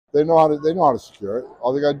They know how to secure it.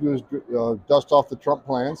 All they got to do is dust off the Trump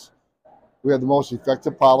plans. We have the most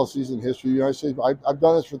effective policies in history of the United States. I've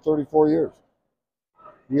done this for 34 years.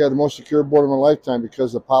 We had the most secure border in my lifetime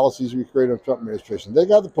because of the policies we created in the Trump administration. They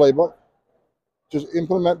got the playbook. Just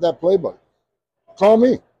implement that playbook. Call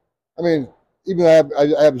me. I mean, even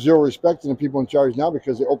I have zero respect in the people in charge now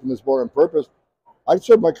because they opened this border on purpose. I'd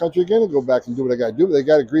serve my country again and go back and do what I got to do. But they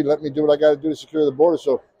got to agree to let me do what I got to do to secure the border.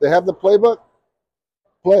 So they have the playbook.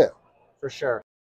 Play it. For sure.